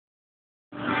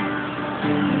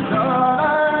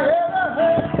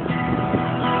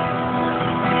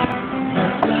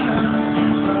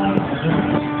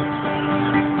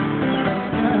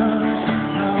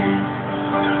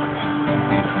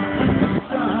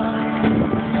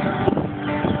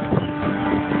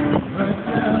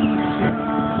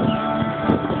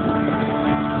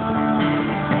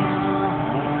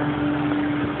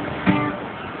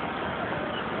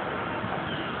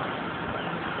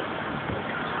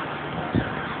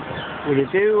Will you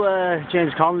do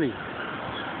James Clooney?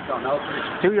 Don't know.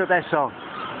 Do your best song.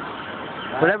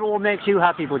 Whatever one makes you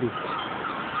happy, buddy. You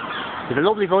have a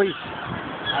lovely voice.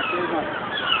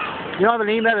 You don't have an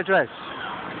email address?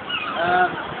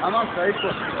 I'm on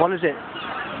Facebook. What is it? Is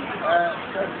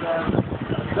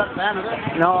that Ben, is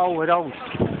it? No, I don't.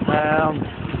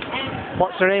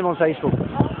 What's your name on Facebook?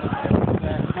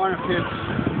 Corner Kids.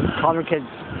 Corner Kids.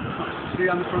 See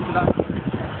on the front of that?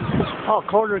 Oh,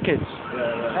 Corner Kids.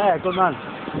 Yeah, good man.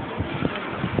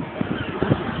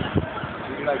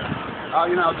 Like, oh,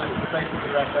 you know, the Facebook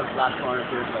address of Black Corner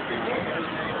Kids, like,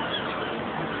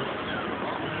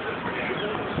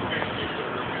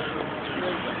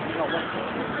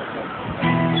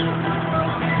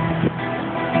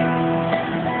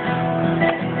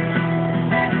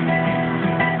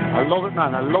 I love it,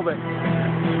 man. I love it.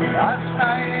 last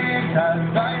night,